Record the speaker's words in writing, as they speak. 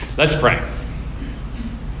Let's pray.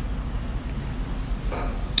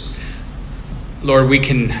 Lord,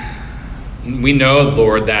 we know,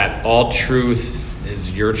 Lord, that all truth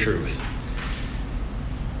is your truth.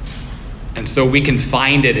 And so we can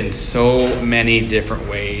find it in so many different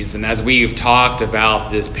ways. And as we've talked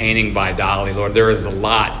about this painting by Dali, Lord, there is a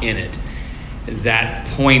lot in it that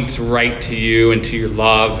points right to you and to your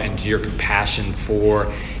love and to your compassion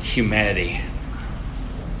for humanity.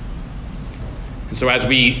 And so as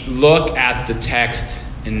we look at the text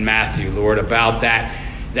in Matthew, Lord, about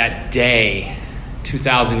that day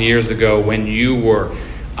 2,000 years ago when you were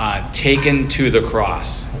taken to the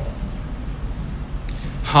cross,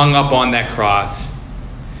 hung up on that cross,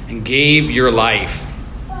 and gave your life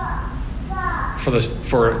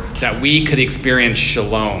for that we could experience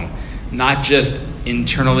shalom, not just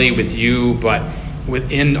internally with you, but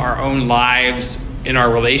within our own lives, in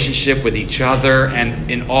our relationship with each other,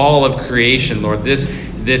 and in all of creation, Lord.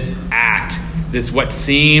 This act, this what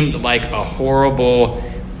seemed like a horrible,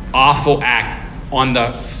 awful act on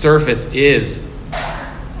the surface is,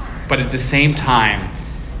 but at the same time,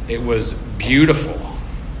 it was beautiful.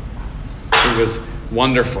 It was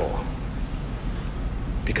wonderful.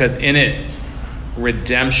 Because in it,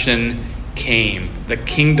 redemption came. The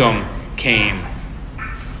kingdom came.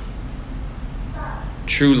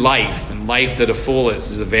 True life and life to the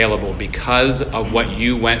fullest is available because of what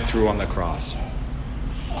you went through on the cross.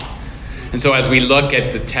 And so as we look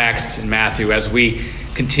at the text in Matthew, as we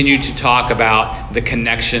continue to talk about the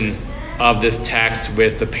connection of this text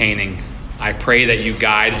with the painting, I pray that you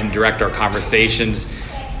guide and direct our conversations.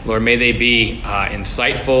 Lord, may they be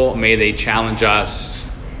insightful. May they challenge us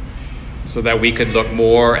so that we could look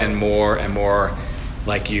more and more and more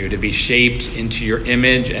like you, to be shaped into your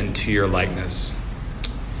image and to your likeness.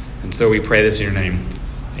 And so we pray this in your name.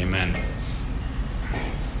 Amen.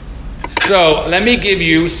 So let me give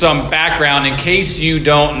you some background in case you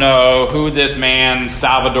don't know who this man,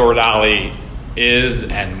 Salvador Dali, is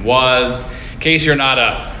and was. In case you're not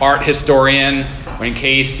an art historian, or in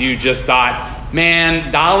case you just thought,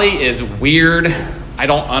 man, Dali is weird. I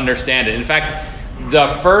don't understand it. In fact, the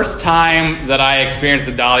first time that I experienced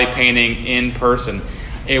a Dali painting in person,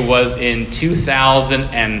 it was in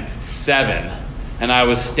 2007. And I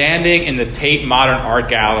was standing in the Tate Modern Art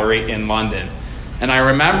Gallery in London. And I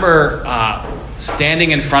remember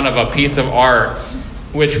standing in front of a piece of art,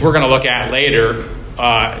 which we're going to look at later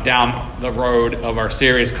down the road of our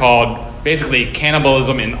series, called basically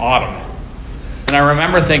Cannibalism in Autumn. And I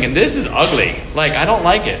remember thinking, this is ugly. Like, I don't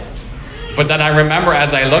like it. But then I remember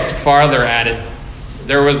as I looked farther at it,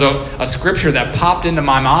 there was a scripture that popped into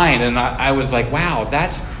my mind. And I was like, wow,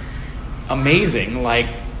 that's amazing. Like,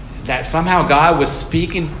 that somehow God was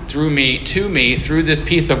speaking to me through this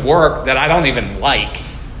piece of work that I don't even like.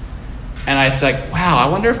 And I was like, wow, I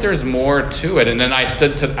wonder if there's more to it. And then I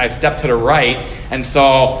stepped to the right and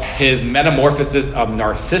saw his Metamorphosis of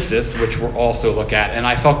Narcissus, which we'll also look at. And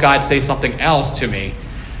I felt God say something else to me.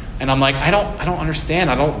 And I'm like, I don't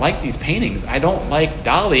understand. I don't like these paintings. I don't like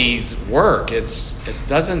Dali's work. It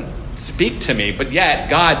doesn't speak to me. But yet,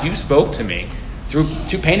 God, you spoke to me through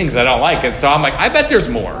two paintings that I don't like. And so I'm like, I bet there's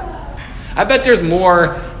more. I bet there's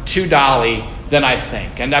more to Dali than I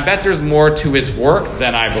think. And I bet there's more to his work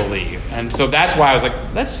than I believe. And so that's why I was like,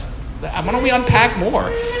 why don't we unpack more?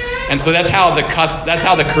 And so that's how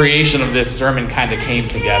the creation of this sermon kind of came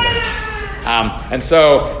together. And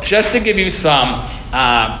so just to give you some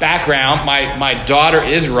background, my daughter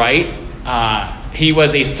is right. He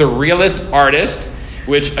was a surrealist artist,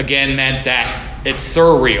 which again meant that it's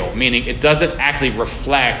surreal, meaning it doesn't actually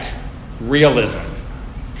reflect realism.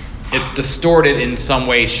 It's distorted in some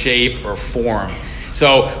way, shape, or form.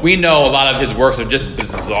 So we know a lot of his works are just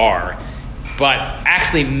bizarre. But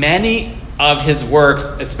actually many of his works,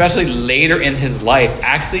 especially later in his life,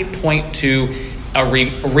 actually point to a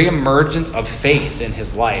reemergence of faith in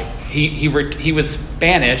his life. He was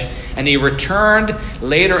Spanish, and he returned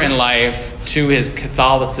later in life to his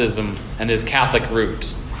Catholicism and his Catholic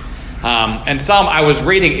roots. And I was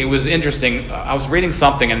reading, it was interesting, I was reading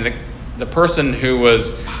something, and the person who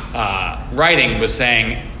was writing was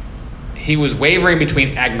saying he was wavering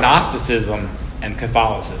between agnosticism and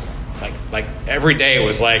Catholicism. Like every day it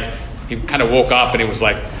was like, he kind of woke up and he was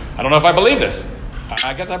like, I don't know if I believe this.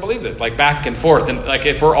 I guess I believe it. Like back and forth. And like,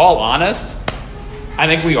 if we're all honest, I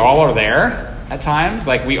think we all are there at times.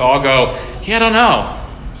 Like we all go, yeah, I don't know.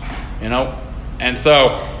 And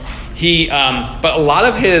so but a lot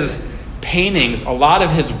of his paintings, a lot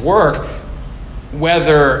of his work,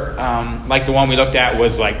 whether like the one we looked at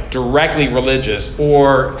was like directly religious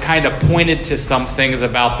or kind of pointed to some things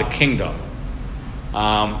about the kingdom.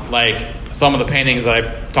 Like some of the paintings that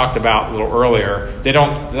I talked about a little earlier, they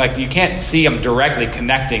don't, like, you can't see them directly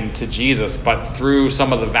connecting to Jesus, but through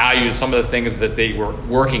some of the values, some of the things that they were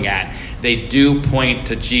working at, they do point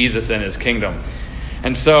to Jesus and his kingdom.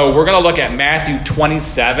 And so we're going to look at Matthew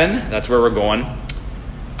 27. That's where we're going.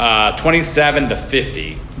 27 to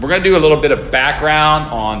 50. We're going to do a little bit of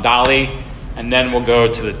background on Dali, and then we'll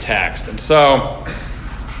go to the text. And so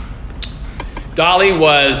Dali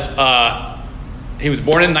was he was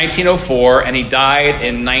born in 1904 and he died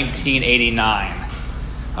in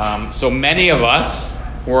 1989. So many of us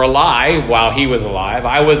were alive while he was alive.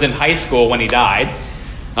 I was in high school when he died.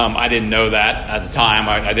 I didn't know that at the time.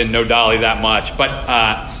 I didn't know Dali that much.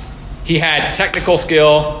 But he had technical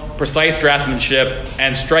skill, precise draftsmanship,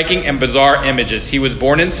 and striking and bizarre images. He was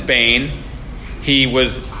born in Spain. He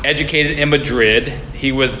was educated in Madrid.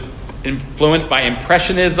 He was influenced by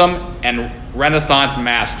Impressionism and Renaissance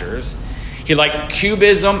masters. He liked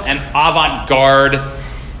Cubism and avant-garde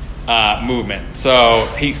movement. So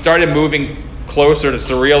he started moving closer to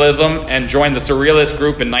Surrealism and joined the Surrealist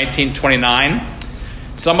group in 1929.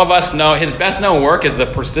 Some of us know his best known work is The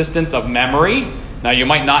Persistence of Memory. Now, you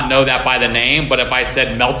might not know that by the name, but if I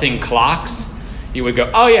said Melting Clocks, you would go,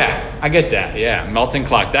 oh yeah, I get that. Yeah, Melting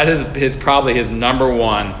Clock. That is probably his number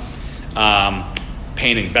one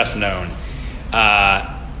painting, best known.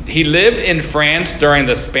 He lived in France during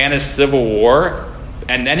the Spanish Civil War,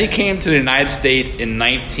 and then he came to the United States in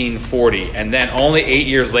 1940. And then only 8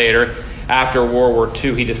 years later, after World War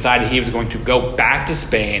II, he decided he was going to go back to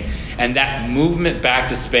Spain. And that movement back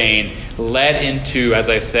to Spain led into, as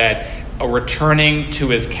I said, a returning to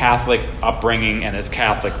his Catholic upbringing and his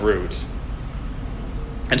Catholic roots.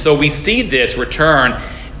 And so we see this return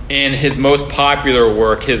in his most popular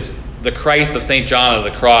work, The Christ of St. John of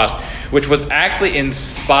the Cross, which was actually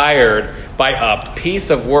inspired by a piece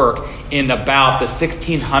of work in about the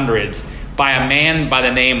 1600s by a man by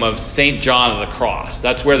the name of St. John of the Cross.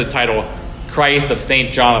 That's where the title Christ of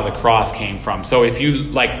St. John of the Cross came from. So if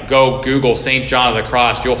you go Google St. John of the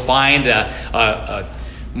Cross, you'll find a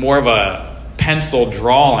more of a pencil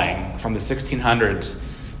drawing from the 1600s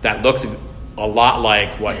that looks a lot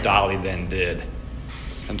like what Dali then did.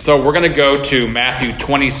 And so we're going to go to Matthew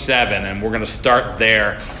 27, and we're going to start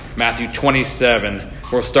there. Matthew 27.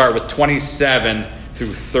 We'll start with 27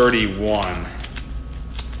 through 31.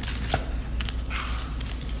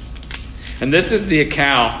 And this is the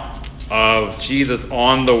account of Jesus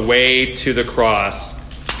on the way to the cross.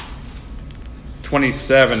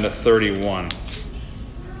 27 to 31.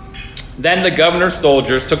 Then the governor's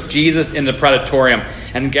soldiers took Jesus in the praetorium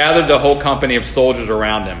and gathered the whole company of soldiers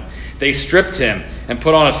around him. They stripped him and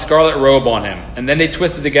put on a scarlet robe on him, and then they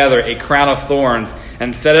twisted together a crown of thorns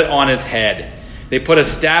and set it on his head. They put a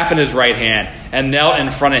staff in his right hand and knelt in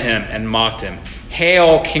front of him and mocked him.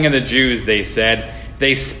 "Hail, King of the Jews," they said.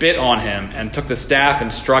 They spit on him and took the staff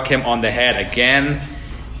and struck him on the head again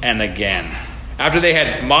and again. After they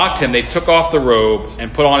had mocked him, they took off the robe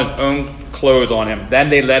and put on his own clothes on him. Then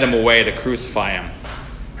they led him away to crucify him.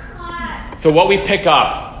 So what we pick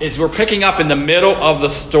up is we're picking up in the middle of the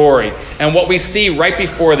story. And what we see right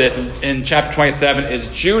before this in chapter 27 is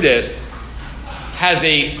Judas has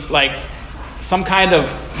some kind of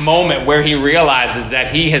moment where he realizes that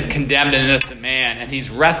he has condemned an innocent man, and he's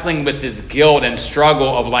wrestling with this guilt and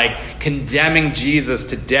struggle of condemning Jesus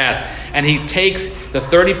to death. And he takes the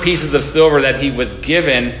 30 pieces of silver that he was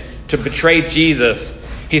given to betray Jesus,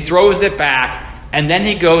 he throws it back, and then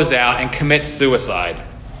he goes out and commits suicide.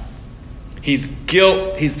 He's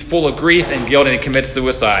full of grief and guilt, and he commits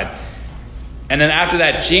suicide. And then after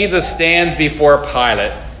that, Jesus stands before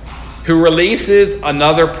Pilate, who releases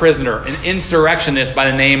another prisoner, an insurrectionist by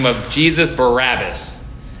the name of Jesus Barabbas,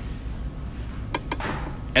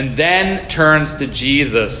 and then turns to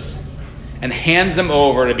Jesus and hands him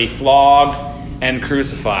over to be flogged and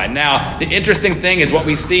crucified. Now, the interesting thing is what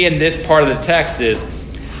we see in this part of the text is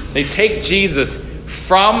they take Jesus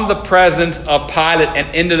from the presence of Pilate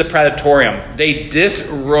and into the praetorium. They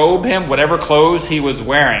disrobe him, whatever clothes he was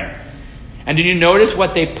wearing. And did you notice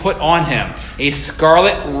what they put on him? A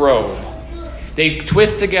scarlet robe. They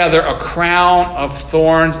twist together a crown of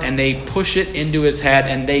thorns and they push it into his head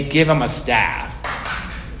and they give him a staff.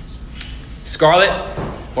 Scarlet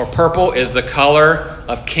or purple is the color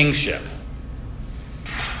of kingship.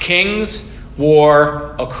 Kings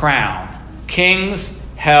wore a crown. Kings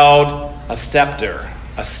held a scepter,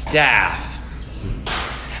 a staff.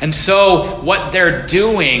 And so what they're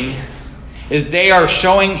doing is they are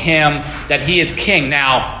showing him that he is king.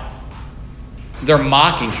 Now, they're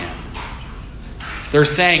mocking him. They're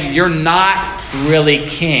saying, you're not really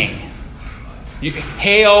king.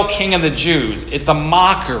 Hail, King of the Jews. It's a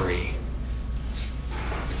mockery.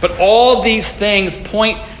 But all these things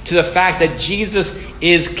point to the fact that Jesus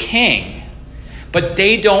is king. But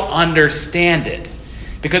they don't understand it.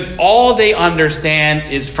 Because all they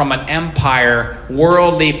understand is from an empire,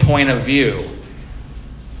 worldly point of view.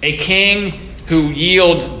 A king who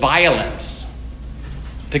yields violence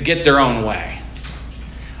to get their own way.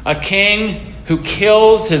 A king who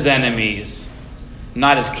kills his enemies,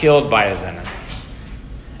 not is killed by his enemies.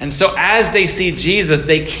 And so as they see Jesus,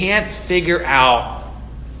 they can't figure out,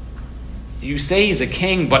 you say he's a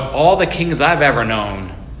king, but all the kings I've ever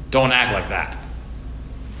known don't act like that.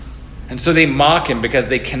 And so they mock him because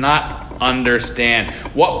they cannot understand.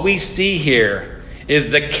 What we see here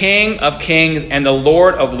is the King of Kings and the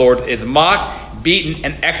Lord of Lords is mocked, beaten,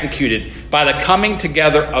 and executed by the coming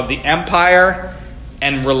together of the empire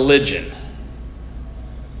and religion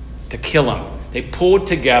to kill him. They pulled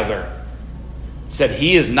together, said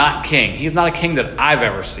he is not king. He's not a king that I've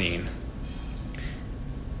ever seen.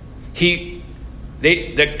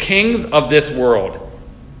 The kings of this world,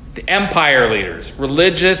 the empire leaders,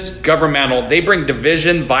 religious, governmental, they bring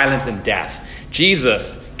division, violence, and death.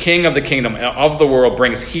 Jesus, King of the kingdom of the world,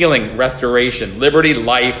 brings healing, restoration, liberty,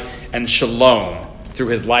 life, and shalom through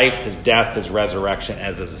his life, his death, his resurrection,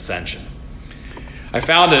 as his ascension. I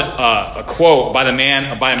found a quote by a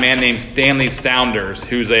man named Stanley Saunders,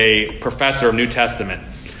 who's a professor of New Testament.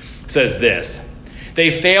 It says this: they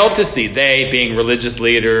failed to see, they being religious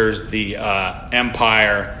leaders, the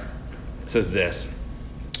empire, says this: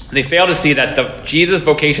 they fail to see that Jesus'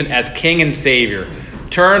 vocation as King and Savior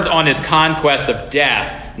turns on his conquest of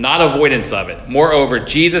death, not avoidance of it. Moreover,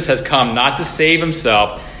 Jesus has come not to save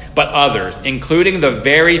himself, but others, including the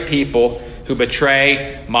very people who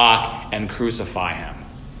betray, mock, and crucify him.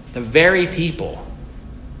 The very people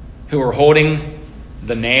who are holding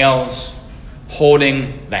the nails,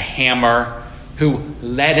 holding the hammer, who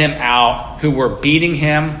led him out, who were beating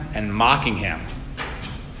him and mocking him.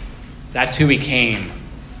 That's who he came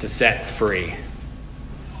to set free.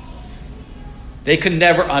 They could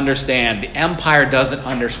never understand. The empire doesn't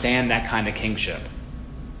understand that kind of kingship.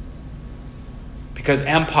 Because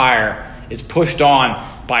empire is pushed on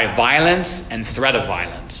by violence and threat of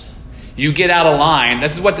violence. You get out of line.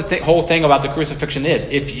 This is what the whole thing about the crucifixion is.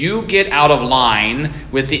 If you get out of line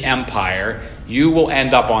with the empire, you will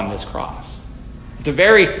end up on this cross. It's a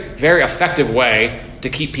very, very effective way to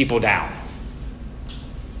keep people down.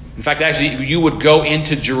 In fact, actually, you would go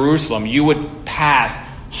into Jerusalem, you would pass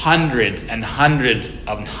hundreds and hundreds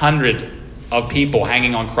of people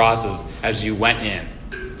hanging on crosses as you went in.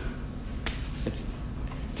 It's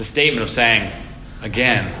a statement of saying,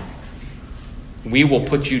 again, we will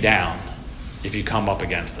put you down if you come up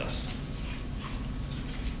against us.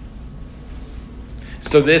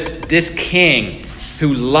 So this king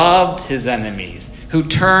who loved his enemies, who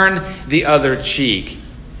turned the other cheek,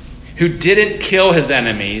 who didn't kill his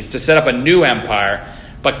enemies to set up a new empire,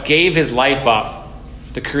 but gave his life up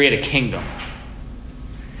to create a kingdom.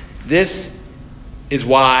 This is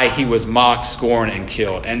why he was mocked, scorned, and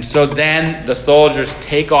killed. And so then the soldiers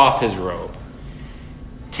take off his robe,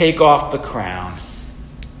 take off the crown,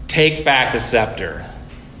 take back the scepter.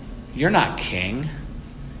 You're not king.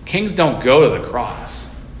 Kings don't go to the cross.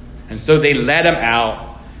 And so they led him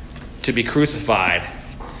out to be crucified.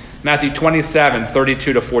 Matthew 27,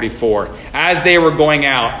 32 to 44. As they were going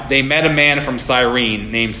out, they met a man from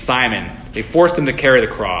Cyrene named Simon. They forced him to carry the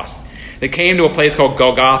cross. They came to a place called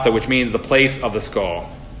Golgotha, which means the place of the skull.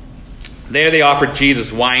 There they offered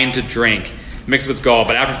Jesus wine to drink, mixed with gall,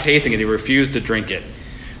 but after tasting it, he refused to drink it.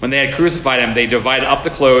 When they had crucified him, they divided up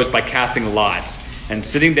the clothes by casting lots, and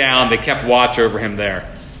sitting down, they kept watch over him there.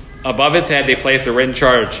 Above his head, they placed a written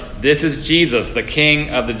charge: "This is Jesus, the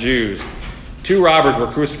King of the Jews." 2 robbers were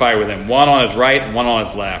crucified with him, one on his right and one on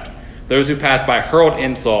his left. Those who passed by hurled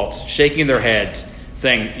insults, shaking their heads,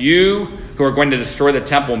 saying, "You who are going to destroy the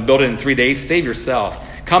temple and build it in 3 days, save yourself.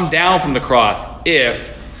 Come down from the cross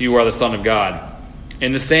if you are the Son of God."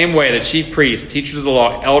 In the same way, the chief priests, teachers of the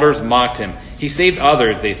law, elders mocked him. "He saved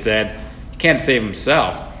others," they said. "He can't save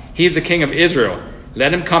himself. He is the King of Israel.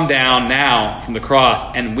 Let him come down now from the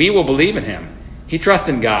cross, and we will believe in him. He trusts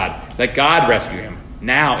in God. Let God rescue him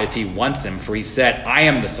now if he wants him, for he said, 'I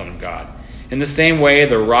am the Son of God.'" In the same way,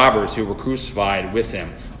 the robbers who were crucified with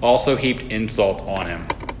him also heaped insult on him.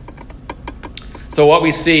 So what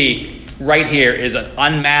we see right here is an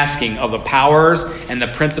unmasking of the powers and the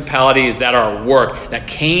principalities that are at work, that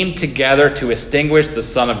came together to extinguish the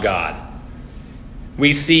Son of God.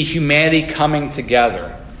 We see humanity coming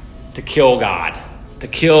together to kill God, to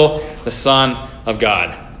kill the Son of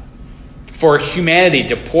God. for humanity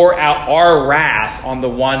to pour out our wrath on the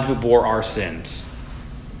one who bore our sins.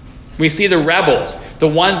 We see the rebels, the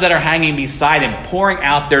ones that are hanging beside him, pouring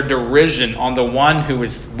out their derision on the one who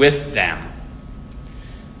is with them.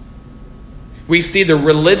 We see the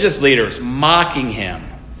religious leaders mocking him,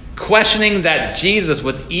 questioning that Jesus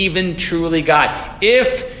was even truly God.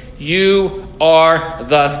 If you are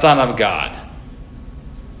the Son of God.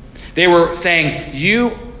 They were saying,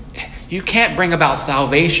 you can't bring about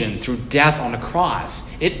salvation through death on a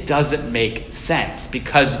cross. It doesn't make sense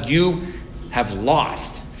because you have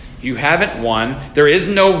lost. You haven't won. There is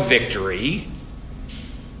no victory.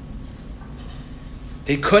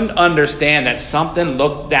 They couldn't understand that something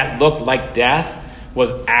that looked like death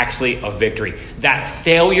was actually a victory. That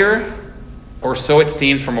failure, or so it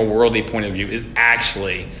seems from a worldly point of view, is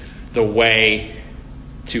actually the way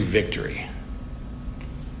to victory.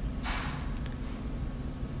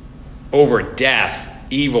 Over death,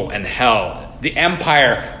 evil, and hell, the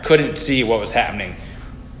empire couldn't see what was happening.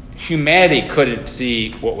 Humanity couldn't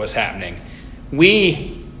see what was happening.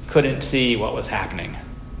 We couldn't see what was happening.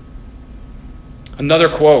 Another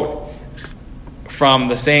quote from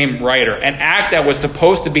the same writer. An act that was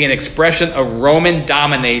supposed to be an expression of Roman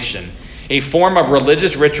domination, a form of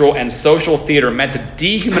religious ritual and social theater meant to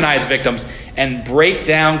dehumanize victims and break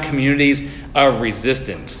down communities of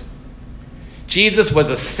resistance. Jesus was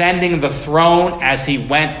ascending the throne as he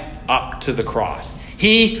went up to the cross.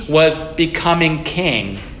 He was becoming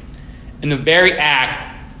king in the very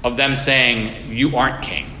act of them saying, "You aren't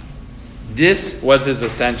king." This was his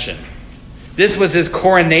ascension. This was his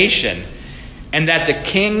coronation, and that the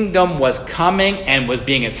kingdom was coming and was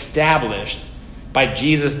being established by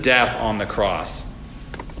Jesus' death on the cross.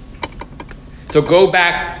 So go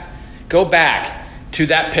back to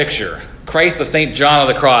that picture. Christ of St. John of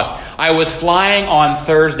the Cross. I was flying on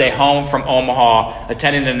Thursday home from Omaha,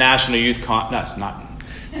 attending the National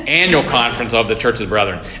Annual Conference of the Church of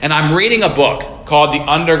Brethren. And I'm reading a book called The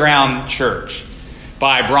Underground Church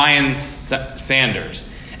by Brian Sanders.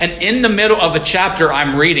 And in the middle of a chapter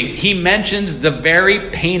I'm reading, he mentions the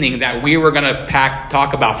very painting that we were going to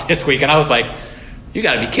talk about this week. And I was like, you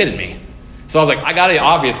got to be kidding me. So I was like, I got to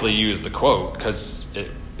obviously use the quote because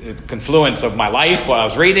it's confluence of my life, what I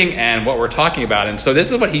was reading, and what we're talking about. And so this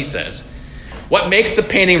is what he says. What makes the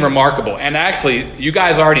painting remarkable, and actually, you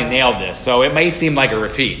guys already nailed this, so it may seem like a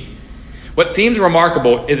repeat. What seems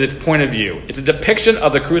remarkable is its point of view. It's a depiction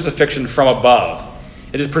of the crucifixion from above.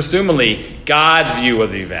 It is presumably God's view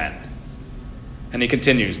of the event. And he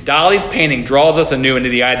continues, Dali's painting draws us anew into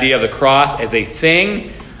the idea of the cross as a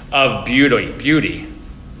thing of beauty.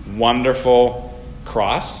 Wonderful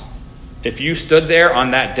cross. If you stood there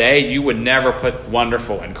on that day, you would never put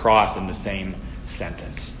wonderful and cross in the same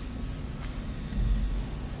sentence.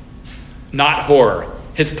 Not horror.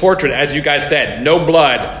 His portrait, as you guys said, no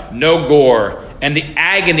blood, no gore, and the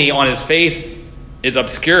agony on his face is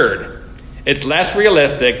obscured. It's less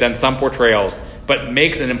realistic than some portrayals, but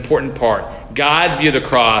makes an important part. God's view of the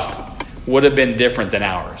cross would have been different than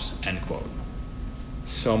ours, end quote.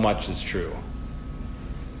 So much is true.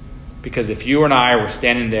 Because if you and I were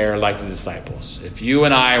standing there like the disciples, if you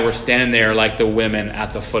and I were standing there like the women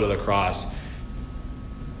at the foot of the cross,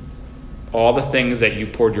 all the things that you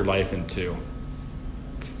poured your life into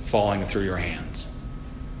falling through your hands.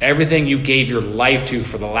 Everything you gave your life to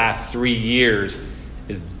for the last 3 years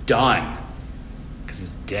is done because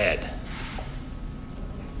it's dead.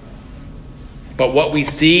 But what we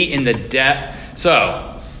see in the death...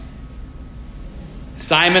 So,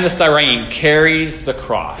 Simon of Cyrene carries the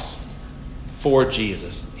cross for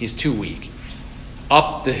Jesus. He's too weak.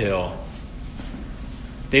 Up the hill.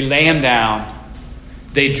 They lay him down.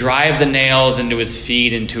 They drive the nails into his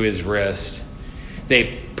feet, into his wrist.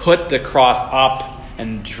 They put the cross up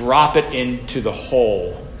and drop it into the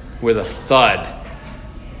hole with a thud.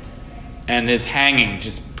 And his hanging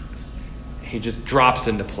he just drops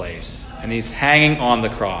into place. And he's hanging on the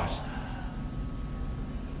cross.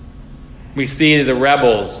 We see the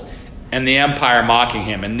rebels and the empire mocking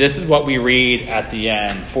him. And this is what we read at the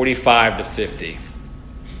end, 45 to 50.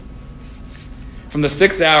 From the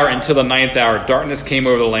 6th hour until the 9th hour, darkness came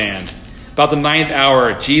over the land. About the 9th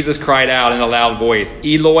hour, Jesus cried out in a loud voice,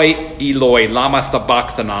 Eloi, Eloi, lama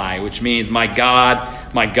sabachthani, which means, my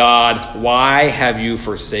God, why have you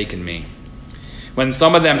forsaken me? When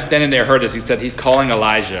some of them standing there heard this, he said, he's calling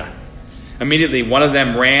Elijah. Immediately, one of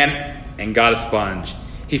them ran and got a sponge.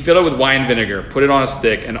 He filled it with wine vinegar, put it on a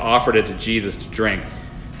stick, and offered it to Jesus to drink.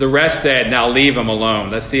 The rest said, now leave him alone.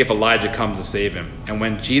 Let's see if Elijah comes to save him. And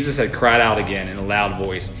when Jesus had cried out again in a loud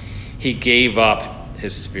voice, he gave up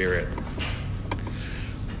his spirit.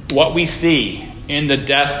 What we see in the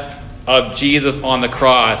death of Jesus on the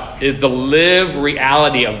cross is the lived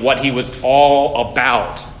reality of what he was all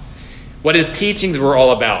about, what his teachings were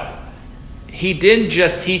all about. He didn't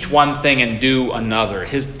just teach one thing and do another.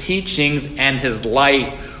 His teachings and his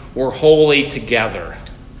life were wholly together.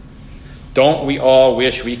 Don't we all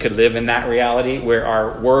wish we could live in that reality where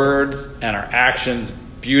our words and our actions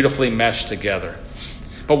beautifully mesh together?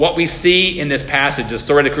 But what we see in this passage, the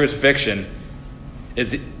story of the crucifixion,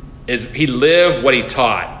 is he lived what he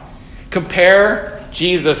taught. Compare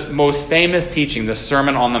Jesus' most famous teaching, the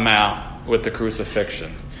Sermon on the Mount, with the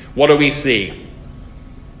crucifixion. What do we see?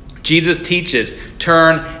 Jesus teaches,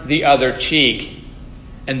 turn the other cheek,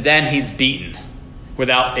 and then he's beaten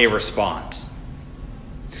without a response.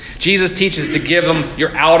 Jesus teaches to give them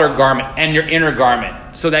your outer garment and your inner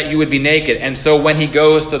garment so that you would be naked. And so when he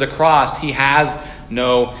goes to the cross, he has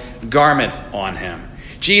no garments on him.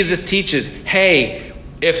 Jesus teaches, hey,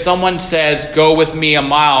 if someone says, go with me a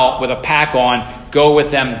mile with a pack on, go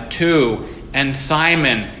with them too. And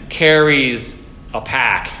Simon carries a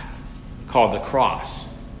pack called the cross.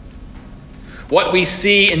 What we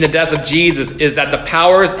see in the death of Jesus is that the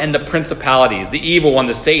powers and the principalities, the evil one,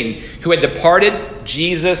 the Satan, who had departed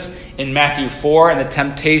Jesus in Matthew 4 and the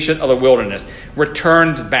temptation of the wilderness,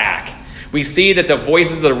 returns back. We see that the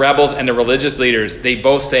voices of the rebels and the religious leaders, they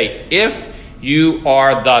both say, if you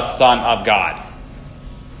are the Son of God.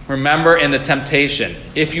 Remember in the temptation,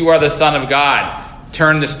 if you are the Son of God,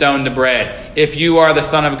 turn the stone to bread. If you are the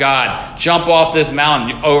Son of God, jump off this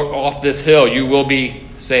mountain or off this hill, you will be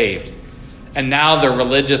saved. And now the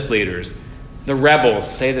religious leaders, the rebels,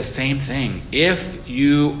 say the same thing. If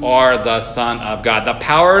you are the Son of God. The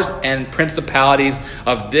powers and principalities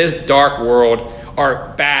of this dark world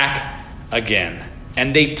are back again.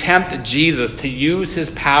 And they tempt Jesus to use his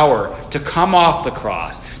power to come off the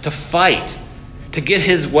cross, to fight, to get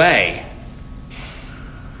his way.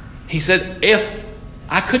 He said, if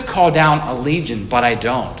I could call down a legion, but I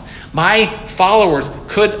don't. My followers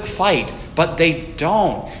could fight, but they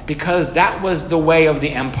don't, because that was the way of the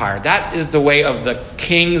empire. That is the way of the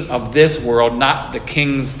kings of this world, not the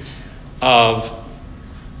kings of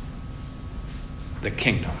the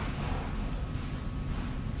kingdom.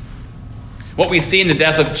 What we see in the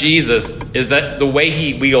death of Jesus is that the way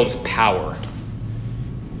he wields power.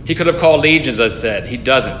 He could have called legions, as I said. He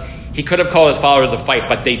doesn't. He could have called his followers to fight,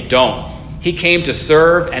 but they don't. He came to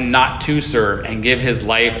serve and not to serve and give his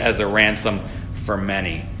life as a ransom for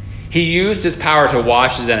many. He used his power to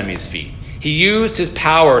wash his enemies' feet. He used his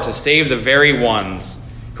power to save the very ones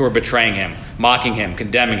who were betraying him, mocking him,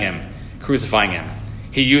 condemning him, crucifying him.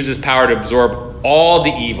 He used his power to absorb all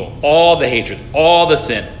the evil, all the hatred, all the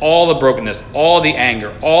sin, all the brokenness, all the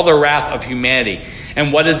anger, all the wrath of humanity.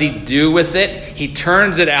 And what does he do with it? He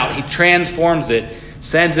turns it out. He transforms it,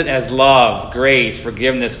 sends it as love, grace,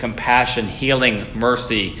 forgiveness, compassion, healing,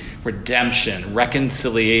 mercy, redemption,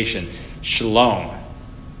 reconciliation, shalom.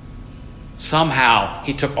 Somehow,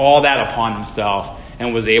 he took all that upon himself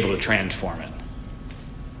and was able to transform it.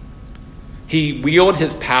 He wielded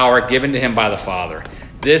his power given to him by the Father.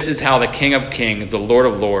 This is how the King of Kings, the Lord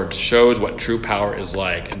of Lords, shows what true power is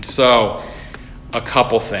like. And so, a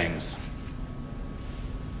couple things.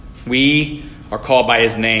 We are called by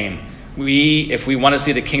his name. If we want to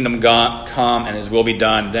see the kingdom come and his will be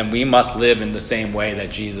done, then we must live in the same way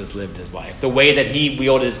that Jesus lived his life. The way that he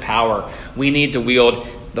wielded his power, we need to wield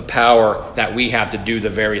the power that we have to do the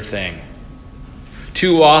very thing.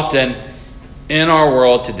 Too often in our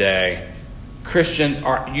world today, Christians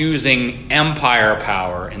are using empire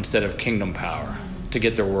power instead of kingdom power to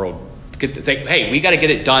get the world. Hey, we got to get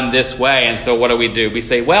it done this way. And so what do? We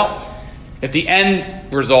say, well, if the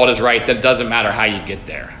end result is right, then it doesn't matter how you get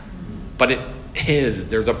there. But it is.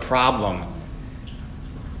 There's a problem.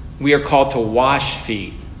 We are called to wash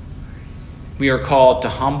feet. We are called to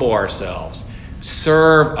humble ourselves,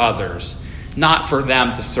 serve others, not for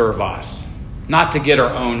them to serve us, not to get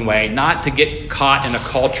our own way, not to get caught in a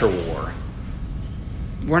culture war.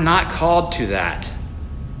 We're not called to that.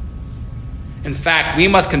 In fact, we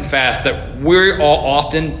must confess that we're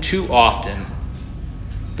all too often,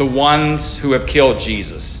 the ones who have killed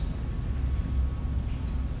Jesus.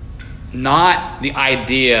 Not the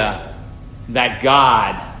idea that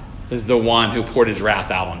God is the one who poured his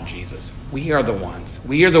wrath out on Jesus. We are the ones.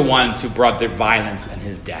 We are the ones who brought the violence and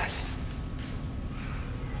his death.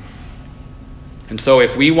 And so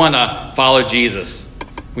if we want to follow Jesus,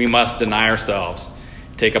 we must deny ourselves,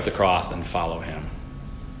 take up the cross, and follow him.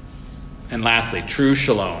 And lastly, true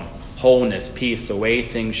shalom, wholeness, peace, the way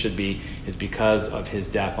things should be, is because of his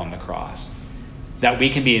death on the cross. That we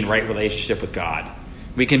can be in right relationship with God.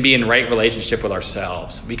 We can be in right relationship with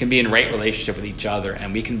ourselves. We can be in right relationship with each other,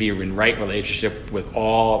 and we can be in right relationship with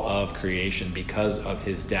all of creation because of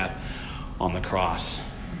his death on the cross.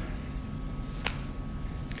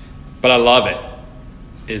 But I love it.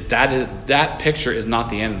 That picture is not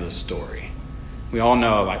the end of the story. We all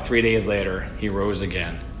know, like 3 days later, he rose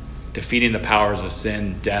again, defeating the powers of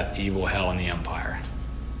sin, death, evil, hell, and the empire.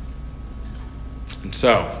 And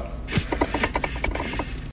so,